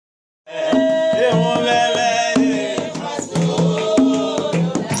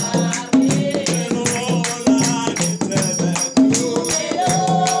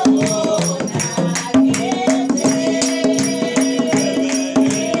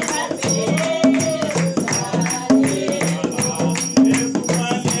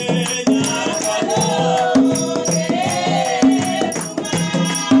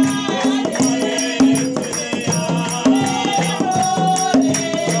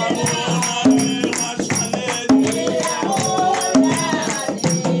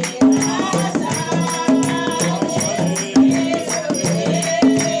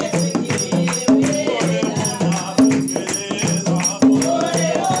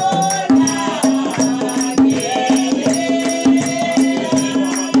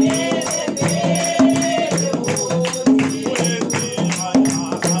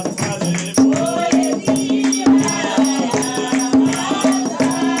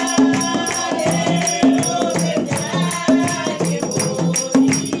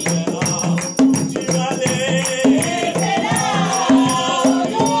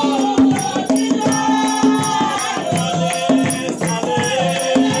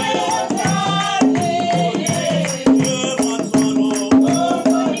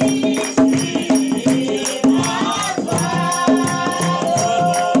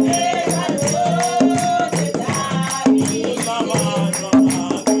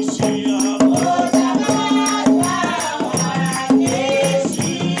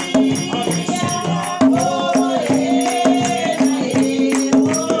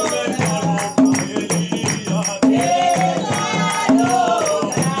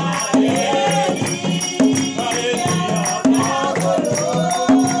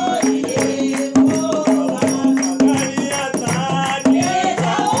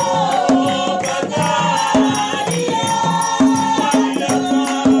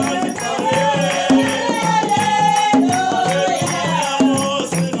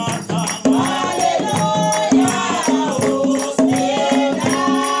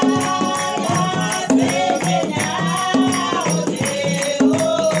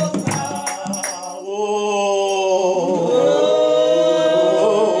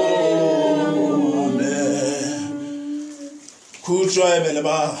Moritwa le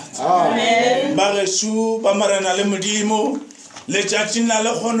ba. Amen. Ba reshu ba marana le modimo le tšatšing la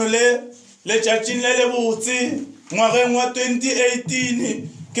le kgonole le tšatšing le botse ngwageng wa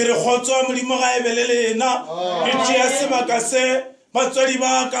 2018 ke re kgotso modimo ga ebele lena ke tšea sebaka se batswadi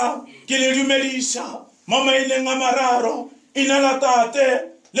ba ka ke le dumediša mo maileng a mararo ina la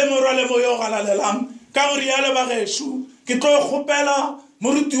tate le morwa le moyo galalelang ka go rialo ba gešo ke tlo kgopela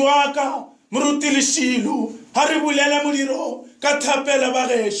moruti wa ka moruti lešilo ha re bulela modiro ka thapela ba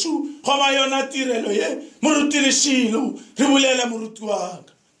gešo go ba yona tirelo ye moruti lešilo re bulela moruti wa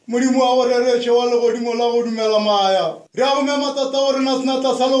ka modimo wa go reretše wa legodimo la go dumela maya re a go mema tata gore na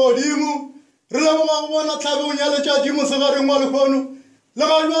senata sa legodimo re leboga go bona tlhabe o nyaletšatši mosegareng wa lekgono le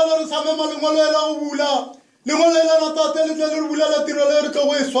ga jalo re sa mema lengwalo e la go bula lengwalo e lana tate le tle le re bulela tirelo e re tlo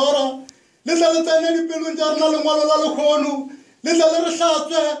go e swara le tle le tsene dipelong tša rena lengwalo la lekgono le tle le re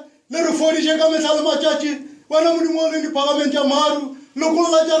hlatswe le re fodiše ka mehla le matšatši wena modimo o leng diphagameng tša maru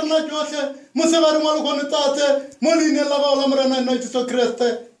lekolola tša rena tšohle mosegareng wa lekgono tate mo leineng la gago la morena nna jesu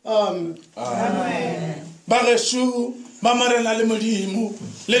kriste amen. Ba gešo ba marena le modimo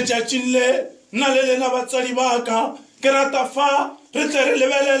le tšatšing le nna le lena batswadi ba ka ke rata fa re tle re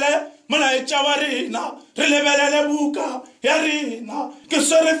lebelele molaetša wa rena re lebelele buka ya rena ke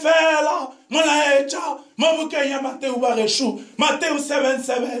swere fela molaetša mo bukeng ya Mateo ba gešo Mateo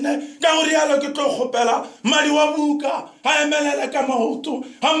 7:7 ka go rialo ke tlo kgopela madi wa buka a emelele ka maoto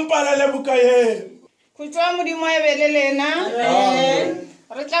a mpalele buka ye khutšwa modimo e bele lena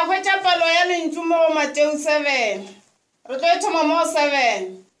re tla hwetša palo ya lentšu mo go Mateo 7 re tlo thoma mo 7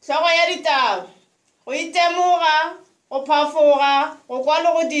 hlogo ya ditaba go itemoga go phafoga go kwa le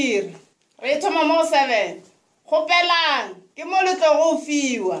go dira re thoma mo 7 kgopelang ke mo le tlo go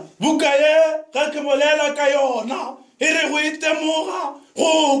fiwa buka ye ga ke bolela ka yona e re go itemoga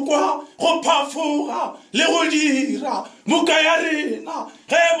go kwa go phafoga le go dira buka ya rena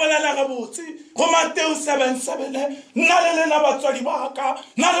ge e bolela gabotse go Mateo 7:7 nna le lena batswadi ba ka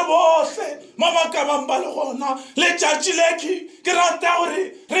na re bohle mo ba ka bang ba le gona letšatši leki ke rata gore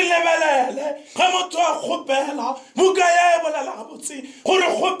re lebelele ge motho a kgopela buka ya e bolela gabotse gore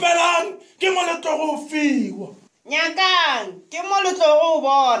kgopelang ke moletlo go fiwa nyakang ke mo le tlo go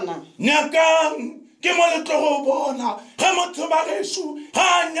bona nyakang ke mo le tlo go bona ge motho ba gešo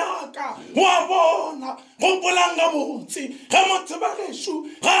ga nyaka wa bona go polanga botse ge motho ba gešo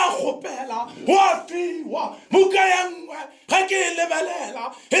ga kgopela wa fiwa buka ya nngwe ga ke e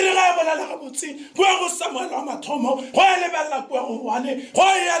lebelela e re ga e bolela gabotse kua go Samuele wa mathomo go e lebelela kua go 1 go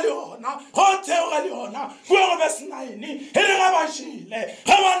e ya le yona go theoga le yona kua go verse 9 e re ga ba jele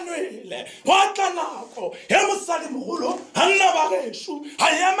ga ba nwele go tla nako ya mosadi mogolo ga nna ba gešo ga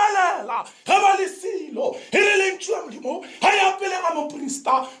emelela ga ba le silo e re lentšu ya modimo ga ya pele ga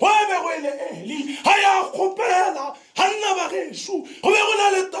moprista go e be go e le Eli ga ya kgopela ga nna ba gešo go be go na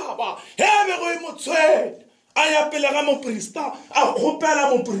le taba e be go e motshwele a ya pele ga moprista a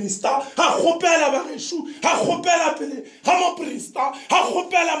kgopela moprista a kgopela ba gešo a kgopela pele ga moprista a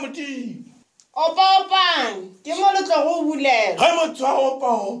kgopela modimo opang ke mo le tlo go bulela ge motho a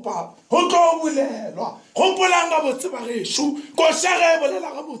opa go tlo bulelwa gopolang gabotse ba gešo koša ge e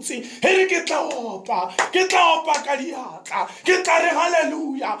bolela gabotse e re ke tla opa ka diatla ke tla re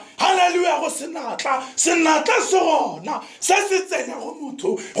halleluja go senatla se gona se se tsenya go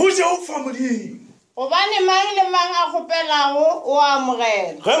motho go je o fa modimo gobane mang le mang a kgopelago o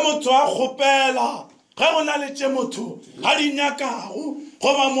amogela ge motho a kgopela ge go na le tše motho ga di nyakago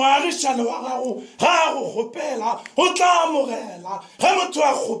goba moagišane wa gago ga a go kgopela o tla amogela ge motho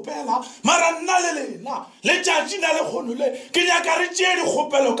a kgopela mara nna le lena letšatši na le kgonole ke nyaka re tšee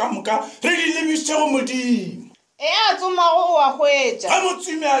dikgopelo ka moka re di lebiše go modimo e a tsomago o a hwetša ge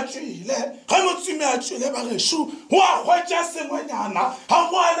motswimi a tšwele ba gešo o a hwetša sengwenyana ga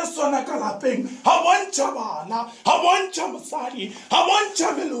boa le sona ka lapeng ga bontšha bana ga bontšha mosadi ga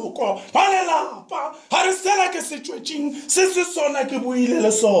bontšha meloko ba lelapa ga re sela ke setšwetšing se sona ke buile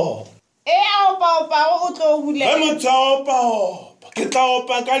le sona e a opago o tlo bulela ge motho a opa ke tla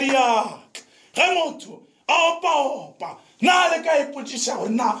opa ka diatla ge motho a opa na le ka ipotšiša gore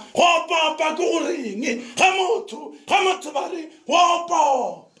na go opa ke goreng ge motho ba re wa opa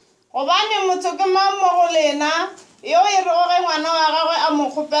gobane motho ke mang mo go lena yo e re gore ngwana wa gagwe a mo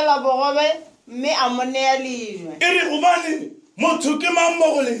kgopela bogobe mme a mo nea lejwe e re gobane motho ke mang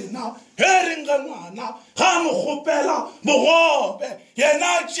mo go lena ge reng ge ngwana ga a mo kgopela bogobe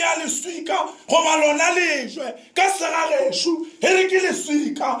yena a tšea leswika goba lona lejwe ka sega gešo e re ke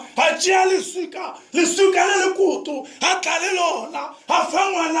leswika a tšea leswika le lekoto a tla le lona a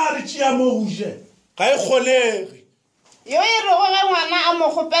fa ngwana a re tšea mo uje ga e kgolege yo e re gore ngwana a mo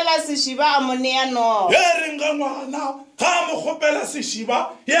kgopela sešiba a mo nea nogo e reng ge ngwana ga mo kgopela seshiba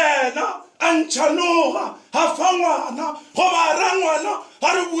yena a ntšhanoga a fa ngwana goba ra ngwana a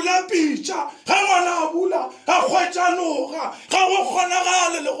re bula pitša ga ngwana a bula a kgwetšanoga ga go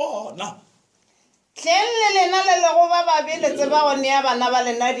kgonagale le gona tleng le lena le lego ba babe le tseba go nea bana ba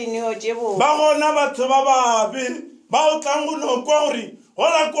lena dineo tše botse ba gona batho ba babe ba o tlang go nokwa gore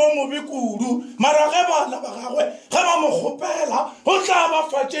gola ko mobe kudu mara ge bana ba gagwe ge ba mo kgopela go tla ba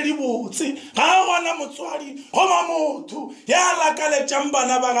fatše dibotse ga a gona motswadi goba motho ya lakaletšang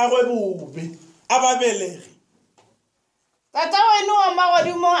bana ba gagwe bobe a babelege tata wenu wa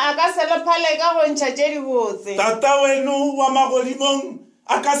magodimong a ka se lephale ka go ntšha tše dibotse tata wenu wa magodimong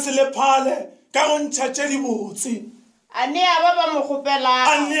a ka se lephale ka go ntšha tše dibotse a nea ba ba mo kgopelang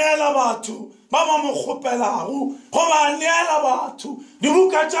a neela batho ba ba mo kgopelago goba a neela batho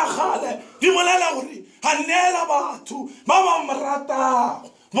dibuka tša kgale di bolela gore a neela batho ba ba mo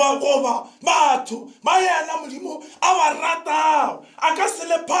ratago goba batho ba yena modimo a ba ratago a ka se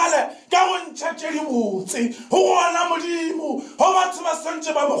lephale ka go ntšha tše dibotse go gona modimo go batho ba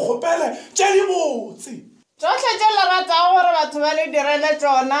swantše ba mo kgopele tše dibotse tsotlhe tše le ratago gore batho ba le direle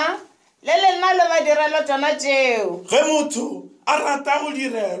tšona le lena le ba direle tšona tšeo ge motho a rata go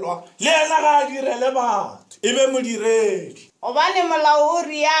direlwa le yena ga a direle batho e be modiredi gobane molao o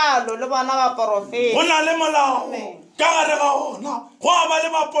rialo le bona ba porofeta go na le molao ka gare ga ona go a ba le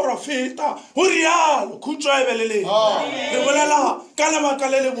baporofeta go rialo khutšo e beleleng re bolela ka lebaka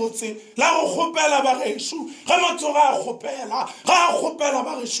le le botse la go kgopela bagešo ge motho ga a kgopela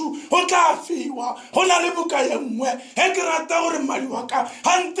bagešo go tla fiwa go na le buka ye nngwe ge ke rata gore mmadi wa ka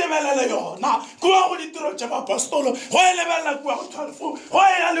ga ntebelele yona kua go ditiro tša baapostolo go e lebelela kua go 12 go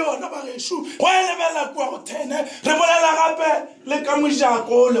e ya le yona bagešo go e lebelela kua go 10 re bolela gape le ka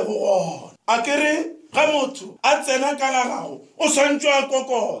mojako le go gona a kere ga motho a tsena ka ga gago o swantšwe a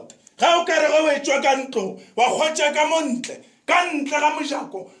kokote ga o kare go wetšwa ka ntlo wa kgwetša ka montle ka ntle ga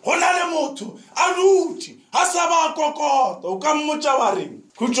mojako go na le motho a dutše a sa ba kokota o ka mmotša wa reng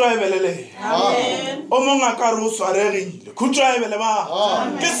khutšo e belele o mongwe a ka re o swaregile khutšo e bele ba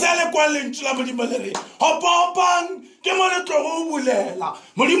ke sele kwa lentšu la modimo le re hopopang ke mo letlogo o bulela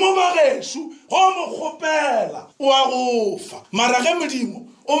modimo ba gešo go mo kgopela o a go fa mara ge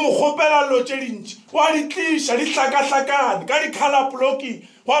modimo o mo kgopela lo tše dintši wa di tliša di hlakahlakane ka di-color blocking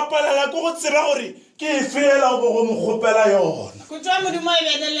wa palela ke go tseba gore ke e fela o bo go mo kgopela yona kutswa modimo e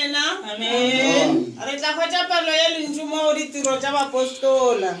bele lena amen re tla kgwetša palo ye lentšu mo go ditiro tša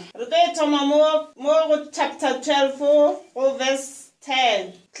bapostola re tlo e thoma mo go chapter 12 go verse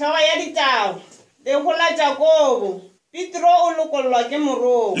 10 tlhogo ya ditaba lekgola jakobo petro o lokollwa ke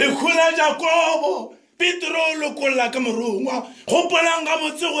morongwa lekgola jakobo petro o lokolla ka morongwa gopolang ga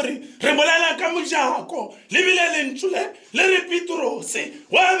botse gore re bolela ka mojako lebile lentšole le re petrose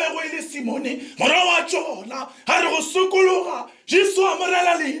wa be go e le simone morwa wa tšona ga re go sokologa jesu a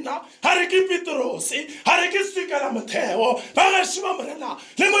morela leina ga re ke petrose ga re ke sekela motheo ba gaše ba morela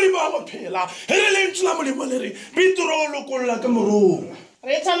le modimo wa go phela e re lentšu la modimo le re petro o lokolla ka morongwa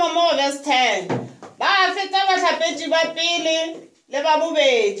re thoma mo verse 10 ba feta bahlapetši ba pele le ba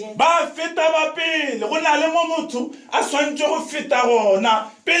bobedi ba feta ba pele go na le mo motho a swantše go feta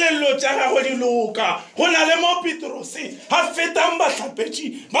gona pele lo tša gagwe di loka go na le mo petrose a fetang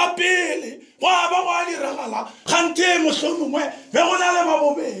bahlapetši ba pele go a ba go a diragala kganthe mohlho mongwe be go na le ba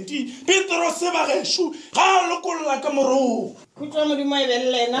bobedi petrose ba gešo ga a lokolola ka morongwa khutšwa modimo e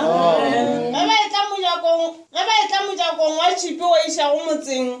belelena ge ba etla mojakong wa tšhipi o iša go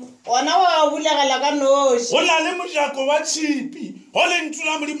motseng gona wa bulegela ka noši go na le mojako wa tšhipi go lentšu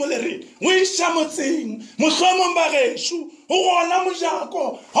la modimo le re o iša motseng mohlomong ba gešo go gona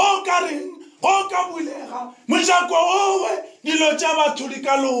mojako go ka reng go ka bulega mojako owe dilo tša batho di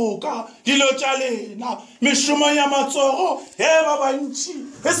ka loka dilo tša lena mešomo ya matsogo e ba bantši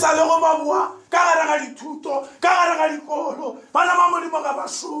e sa le go ba boa ka gare ga dithuto ka gare ga dikolo bana ba modimo ga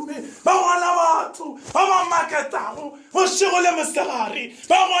bašome ba gona batho ba ba maketago bošego le mosegare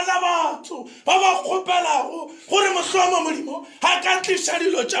ba gona batho ba ba kgopelago gore mohloma modimo ga ka tliša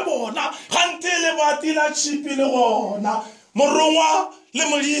dilo tša bona gante le bati la tšhipi le gona morongwa le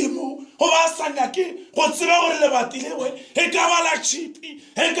modimo go ba sa nyake go tseba gore lebati lewe e ka ba la tšhipi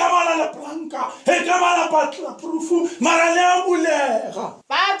e ka ba la leplanka e ka ba la batlaproofu mara le a bulega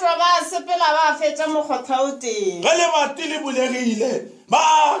batho ba sepela ba fetša mokgotha o teng ge lebati le bulegile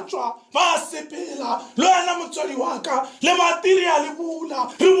ba tswa ba sepela le wena motswadi wa ka lebati re a le bula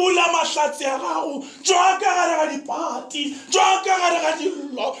re bula mahlatse a gago tswa ka gare ga dipati tswa ka gare ga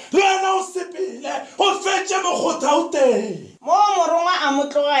dillo le wena o sepele o fetše mokgotha o teng mo morongwa a mo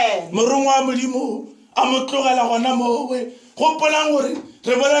tlogela morongwa a modimo a mo tlogela gona mowe gopolang gore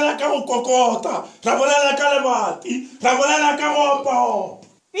re bolela ka go kokota ra bolela ka lebati ra bolela ka go opa.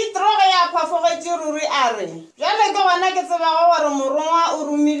 Petro ge ya phafogetše ruri a re bjale ke gona ke tsebago gore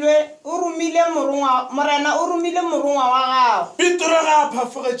morena o rumile morongwa wa gago. Petro ge a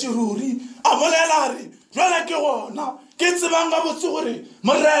phafogetše ruri a bolela re bjale ke gona ke tsebang ga botse gore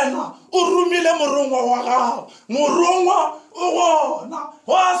morena o rumile morongwa wa gago. Morongwa o gona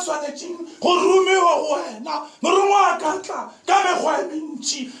go a swanetšeng go rumiwa go wena. Morongwa a ka tla ka mekgwa e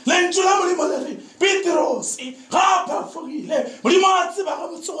mentši. Lentšu la Modimo le re Petrose ga a phafogile Modimo a tseba ga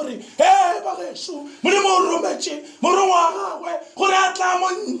botse gore bagešo Modimo o rometše morongwa wa gagwe gore a tla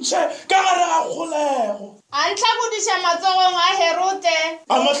montšhe ka gare ga kgolego. A ntlhakodiša matsogong a Herote.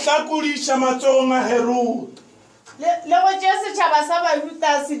 A mo hlakodiša matsogong a Herote. Le go tšea setšhaba sa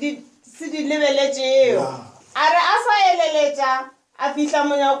Bajuda se di lebeletšeo. A re a sa eleletša a fihla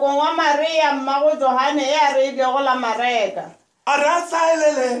monyakong wa Maria mmago Johane e a reilego la mareka. A re a sa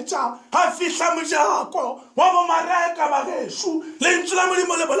eleletša a fihla mojako wa bo mareka bagešo. Lentšu la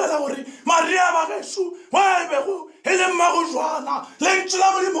Modimo le bolela gore Maria bagešo wa e bego e le mmago Joana. Lentšu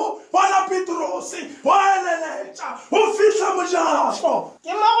la Modimo wana Petrose wa eleletša o fihla mojako.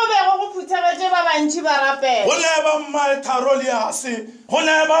 Ke mo go bego go phuthagetše ba bantši ba rapela. Go ne ba Mmaetharoliase, go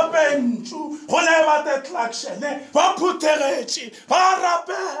ne ba Pentšu, go ne ba Tetlakšene, ba phuthegetše ba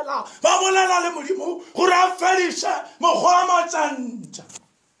rapela ba bolela le Modimo gore a fediše mokgwa wa matšantša.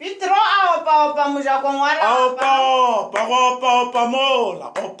 Petro a opa-opa mojakong wa lapa. Opa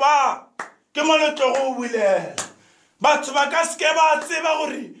mola opa ke mo le tlogo o bulela. Batho ba ka seke ba tseba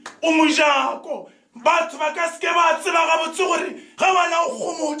gore o mojako. Batho ba ka seke ba tseba ga botse gore ga bana o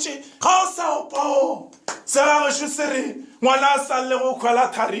gomotše ga o sa opa-opa. Se ga gešo se re ngwana a salle go kgwela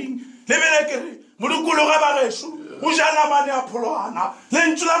tharing lebele ke re modukolo ga bagešo o ja namane a pholwana.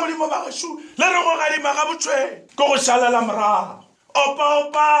 Lentšu la Modimo bagešo le re go gadima ga botšhweni ke go šalela morago.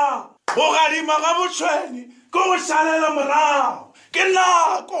 Opa go gadima ga botšhweni ke go šalela morago. Ke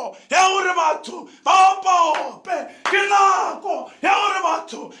nako ya gore batho ba opa-ope. Ke nako ya gore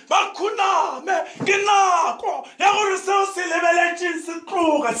batho ba khuname. Ke nako ya gore seo se lebeletšeng se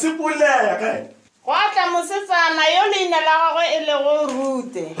tloga se bulege. Go a tla mosetsana yo leina la gagwe e lego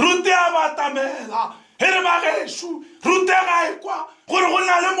Rute. Rute a batamela e re bagešo Rute ga e kwa gore go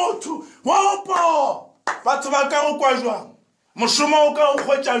na le motho wa opa. Batho ba ka go kwa jwang mošomo o ka go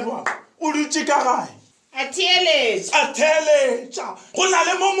hwetša jwang o dutše ka gae a theeletša. Go na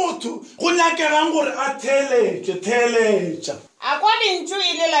le mo motho go nyakegang gore a theeletša. A kwa lentšu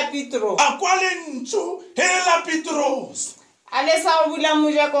e le la Petro. A kwa lentšu e le la Petrose. A le sa go bula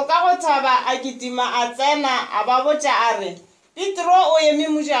mojako ka go thaba a kitima a tsena a ba botša a re Petro o eme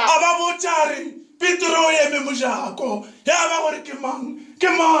mojako. A ba botša a re Petro o eme mojako. Ya ba gore ke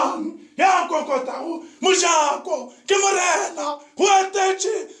mang ya kokotago mojako ke morena go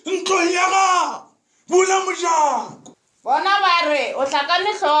etetše ntlong ya gago. Bula mojako. Bona ba re o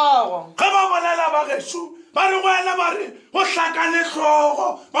hlakane hlogo. Ge ba bolela bagešo ba re go ena ba re go hlakane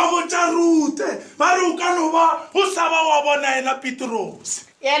hlogo ba botša Rute ba re o ka no ba o sa ba wa bona ena Petrose.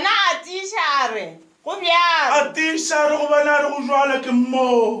 Yena a tiša a re go bjalo. A tiša re go bona re go jwale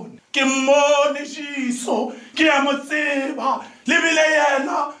ke mmone Jesu ke ya mo tseba lebile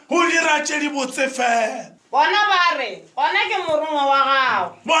yena o dira tše di botse fela. Bona ba re gona ke morongwa wa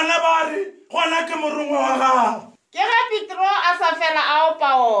gago. Bona ba re gona ke morongwa wa gago. Ke ga Petro a sa fela a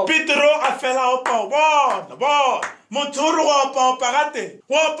opa-opa. Petro a fela a opa-opa. Bona motho o re go opa-opa ga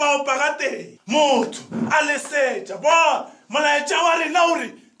teng motho a lesetša. Bona molaetša wa rena o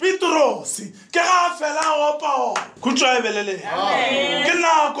re Petrose ke ga a fela a opa-opa. Khutšwa e belele ke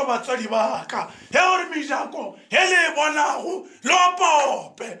nako batswadi ba ka ya gore mejako e le bonago le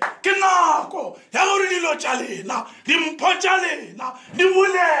opa-ope. Ke nako ya gore dilo tša lena dimpho tša lena di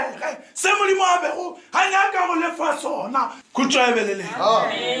bulege se Modimo a bego a nyaka go lefa sona. Khutšwa e belele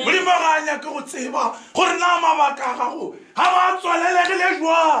Modimo ga a nyake go tseba gore na mabaka a gago ga ba tswalelegile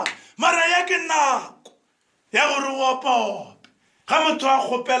jwang. Mara ya ke nako ya gore go opa-opa. Ga motho a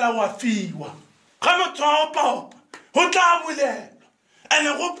kgopela wa fiwa. Ga motho a opa-opa go tla bulelwa. Ene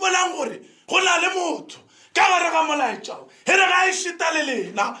gopolang gore go na le motho ka gare ga molaetša e re ga e šita le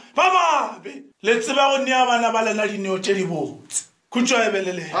lena ba babe le tseba go nea bana ba lena dineo tše di botse. Khutšwa e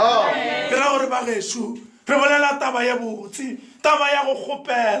belele ke ra gore bagešo re bolela taba ye botse taba ya go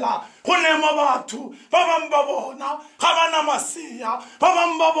kgopela go nema batho ba bang ba bona ga bana masea ba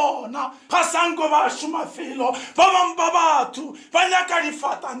bang ba bona ga sanko ba šoma felo ba bang ba batho ba nyaka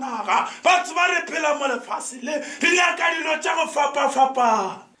difatanaga batho ba re phela mo lefase le re nyaka dilo tša go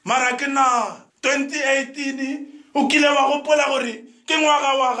fapa-fapa. Mara ke na 2018 o kile wa gopola gore ke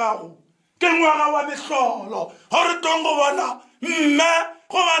ngwaga wa gago ke ngwaga wa mehlolo gore tong go bona mme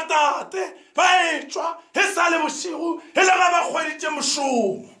go batate ba etswa e sa le bošigo e le ga ba kgweditše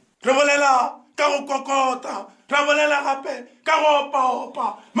mošomo re bolela ka go kokota ra bolela gape ka go opa-opa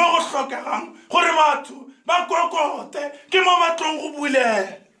mo go hlokegang gore batho ba kokote ke mo batlong go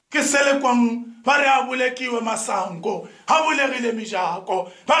bulele ke selekwang ba re a bulekiwe masanko ga bulegile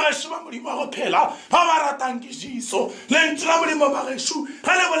mejako ba gešo ba modimo wa go phela ba ba ratang ke jiso lentšu la modimo ba gešo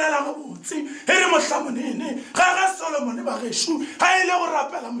ga le bolela gabotse e re mohlamonene ga solomone ba gešo ga e le go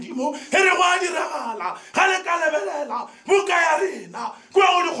rapela modimo e re go a diragala ga le ka lebelela buka ya rena kua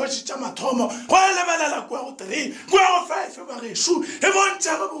go dikgoši tša mathomo go a lebelela kua go 3 kua go 5 ba gešo e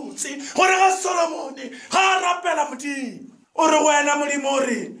bontšha gabotse gore ga solomone ga a rapela modimo o re go wena modimo o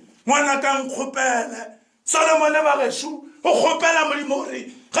re ngwana ka nkgopele solomone ba gešo o kgopela modimo o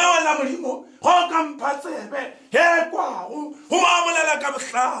re ga wena modimo go ka mpha tsebe ye kwago go ba bolela ka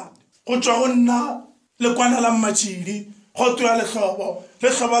bohlale go tšwa go nna lekwana la mmatšhidi go toya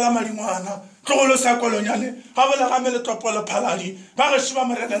lehlobo la madingwana tlogolo sa kolonyane ga bolegame letopo lephaladi ba gešo ba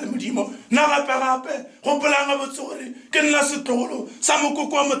morena le modimo nna gape-gape go polanga botse gore ke nna setlogolo sa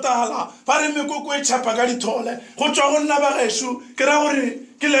mokoko wa motala ba re mekoko e tšhapa ka dithole go tšwa go nna ba gešo ke ra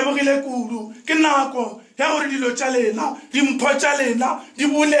gore ke lebogile kudu ke nako ya gore dilo tša lena dimpho tša lena di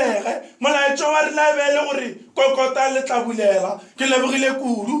bulege molaetšo wa re laebele gore kokota le tla bulela ke lebogile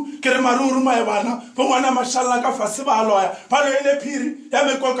kudu ke re maruru maebana bo ngwana mašalla ka fase ba loya ba loele phiri ya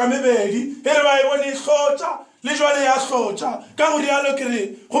mekoka mebedi e re ba e bone e hlotša le jwale ya hlotša ka go rialo ke re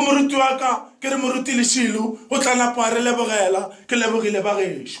go moruti wa ka ke re moruti lešilo o tla napa re lebogela ke lebogile ba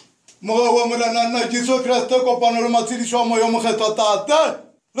gešo moga wa moranana Jesu Kriste kopano le matshedišo wa moya mokgetho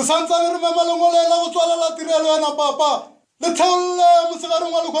tate le santsane re memalengwalela go tswalela tirelo yana papa le theolle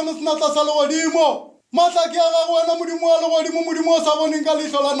mosegareng wa lekgono senatla sa legodimo maatla ke a gago wena modimo wa legodimo modimo o sa boneng ka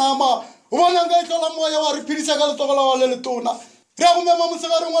leihlo la nama o bonang ka ihlo la moya wa re phedisa ka letsogola wa le letona re a go mema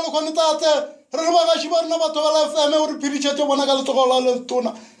mosegareng wa lekgono tate re re bagaši ba rena batho ba la fm o re phedišetse bona ka letsogola wa le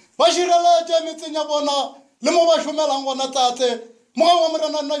letona ba šireletse metseng ya bona le mo ba šomelang gona tate moga wa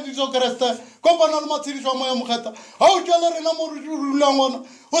morena nna Jesu Kriste kopana le matshedišo wa moya mokgetha ga o tšwa le rena mo re dulang gona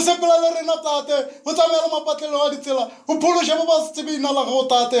o sepela le rena tate o tsamaya le mapatlelo wa ditsela o phološe bo ba se tsebe ina la gago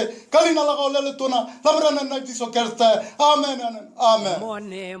tate ka leina la gago le letona la morena nna Jesu Kriste amen amen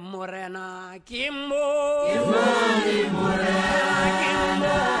mone morena ke mo ke mone morena ke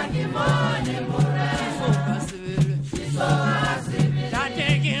mo ke mone morena so ka se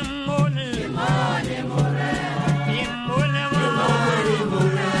tate ke mone